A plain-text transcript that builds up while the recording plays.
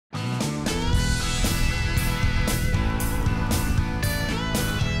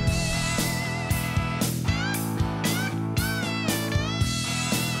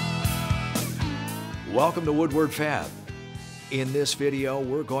Welcome to Woodward Fab. In this video,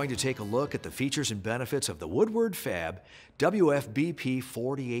 we're going to take a look at the features and benefits of the Woodward Fab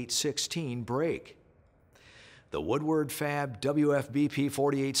WFBP4816 brake. The Woodward Fab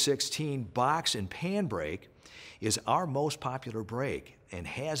WFBP4816 box and pan brake is our most popular brake and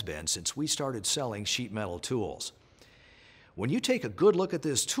has been since we started selling sheet metal tools. When you take a good look at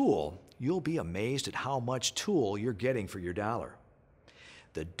this tool, you'll be amazed at how much tool you're getting for your dollar.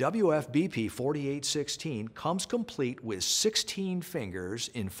 The WFBP4816 comes complete with 16 fingers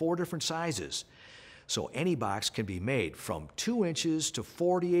in 4 different sizes, so any box can be made from 2 inches to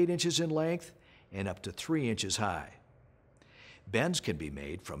 48 inches in length and up to 3 inches high. Bends can be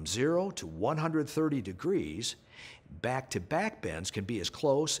made from 0 to 130 degrees. Back-to-back bends can be as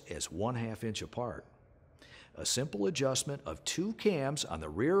close as 1/2 inch apart. A simple adjustment of 2 cams on the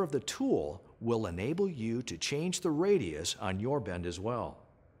rear of the tool will enable you to change the radius on your bend as well.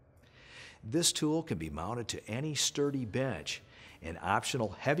 This tool can be mounted to any sturdy bench. An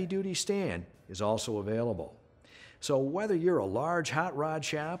optional heavy-duty stand is also available. So whether you're a large hot rod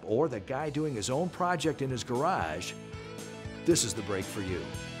shop or the guy doing his own project in his garage, this is the brake for you.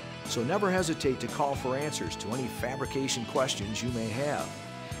 So never hesitate to call for answers to any fabrication questions you may have.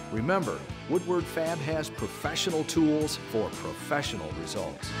 Remember, Woodward Fab has professional tools for professional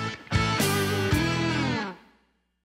results.